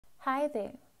Hi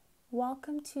there,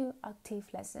 welcome to Octave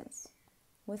Lessons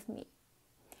with me.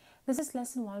 This is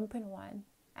lesson 1.1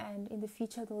 and in the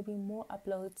future there will be more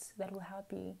uploads that will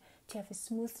help you to have a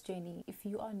smooth journey if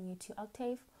you are new to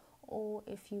Octave or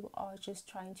if you are just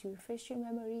trying to refresh your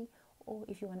memory or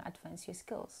if you want to advance your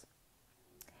skills.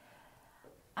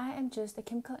 I am just a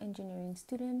chemical engineering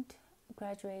student,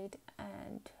 graduate,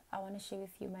 and I want to share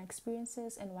with you my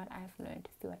experiences and what I've learned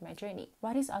throughout my journey.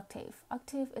 What is Octave?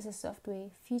 Octave is a software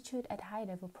featured at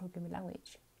high-level programming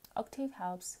language. Octave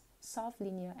helps solve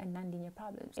linear and nonlinear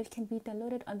problems. It can be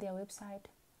downloaded on their website.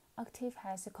 Octave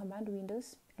has a command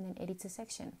windows and an editor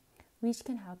section, which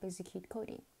can help execute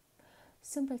coding.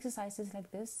 Simple exercises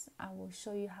like this, I will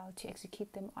show you how to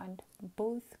execute them on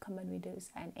both command windows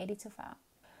and editor file.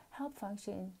 Help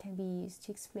function can be used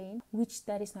to explain which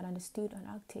that is not understood on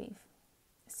Octave.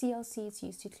 CLC is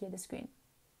used to clear the screen.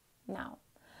 Now,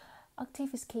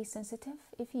 Octave is case sensitive.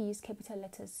 If you use capital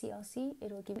letters CLC,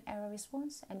 it will give an error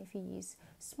response, and if you use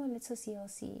small letter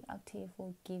CLC, Octave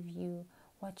will give you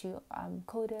what you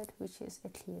coded, which is a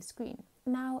clear screen.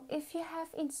 Now, if you have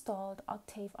installed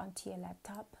Octave onto your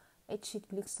laptop, it should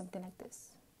look something like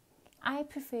this. I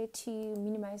prefer to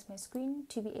minimize my screen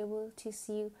to be able to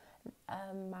see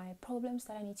my problems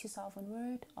that I need to solve on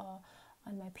Word or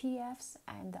on my PDFs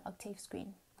and the Octave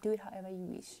screen. Do it however you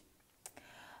wish.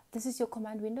 This is your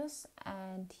command windows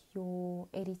and your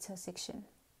editor section.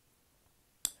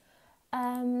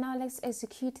 Now let's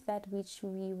execute that which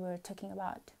we were talking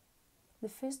about. The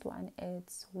first one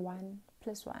is 1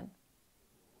 plus 1.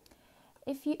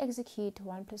 If you execute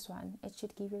 1 plus 1, it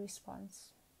should give you a response.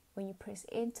 When you press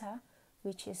enter,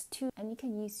 which is 2, and you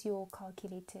can use your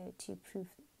calculator to prove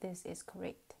this is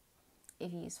correct.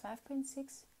 If you use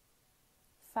 5.6,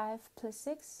 5 plus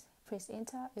 6, press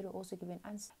enter, it will also give you an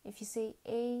answer. If you say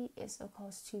A is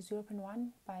equals to 0.1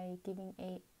 by giving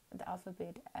the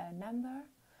alphabet a number,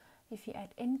 if you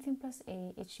add anything plus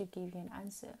A, it should give you an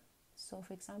answer. So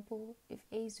for example, if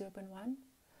A is 0.1,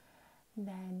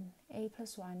 then A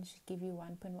plus 1 should give you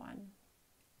 1.1.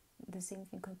 The same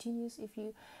thing continues. If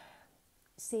you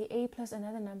say A plus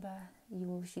another number,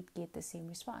 you should get the same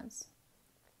response.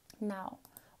 Now,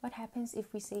 what happens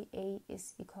if we say A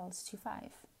is equals to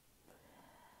 5?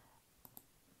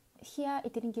 Here,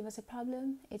 it didn't give us a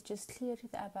problem. It just cleared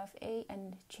the above A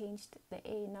and changed the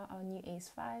A. Now our new A is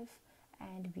 5,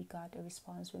 and we got a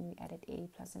response when we added A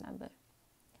plus a number.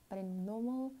 But in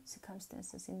normal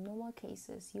circumstances, in normal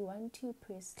cases, you want to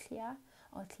press clear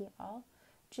or clear all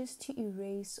just to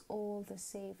erase all the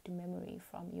saved memory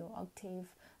from your Octave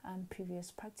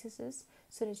previous practices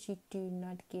so that you do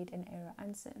not get an error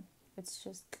answer. It's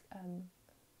just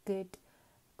good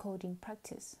coding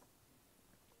practice.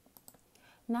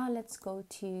 Now let's go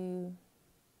to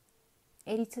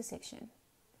editor section.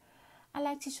 I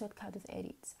like to shortcut with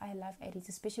edits. I love edits,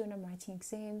 especially when I'm writing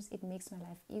exams. It makes my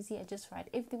life easy. I just write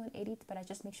everything on edit, but I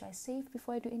just make sure I save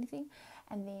before I do anything.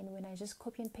 And then when I just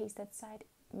copy and paste that side,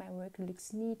 my work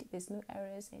looks neat. There's no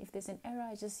errors. And if there's an error,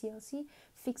 I just CLC,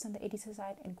 fix on the editor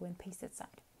side, and go and paste that side.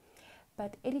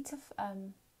 But editor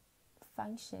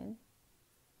function,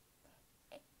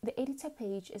 the editor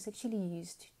page is actually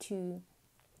used to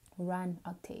run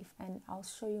Octave, and I'll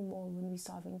show you more when we're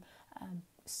solving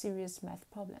serious math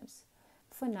problems.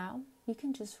 For now, you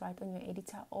can just write on your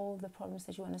editor all the problems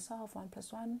that you want to solve. 1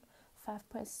 plus 1, 5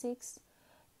 plus 6,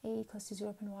 A equals to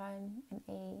 0.1, and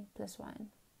A plus 1.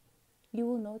 You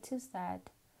will notice that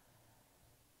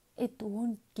it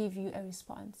won't give you a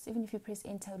response. Even if you press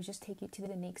enter, it will just take you to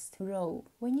the next row.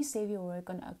 When you save your work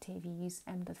on Octave, you use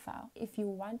m.file. If you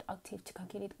want Octave to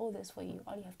calculate all this for you,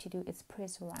 all you have to do is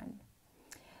press run.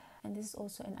 And this is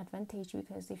also an advantage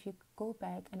because if you go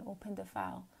back and open the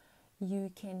file,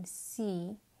 you can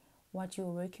see what you're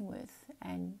working with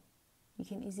and you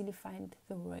can easily find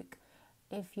the work.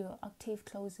 If your Octave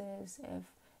closes, if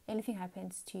anything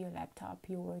happens to your laptop,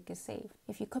 your work is saved.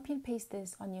 If you copy and paste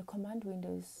this on your command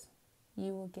windows,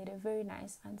 you will get a very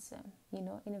nice answer, in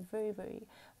a very, very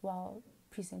well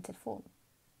presented form.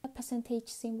 A percentage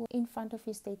symbol in front of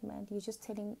your statement, you're just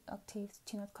telling Octave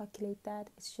to not calculate that.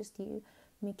 It's just you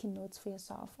making notes for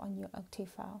yourself on your Octave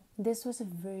file. This was a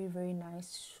very, very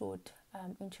nice short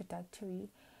introductory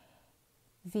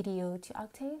video to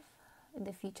Octave. In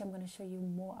the future, I'm going to show you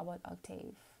more about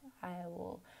Octave. I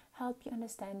will help you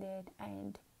understand it,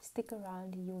 and stick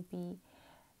around. You'll be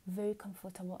very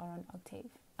comfortable around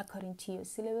Octave according to your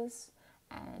syllabus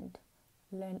and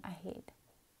learn ahead.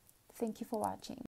 Thank you for watching.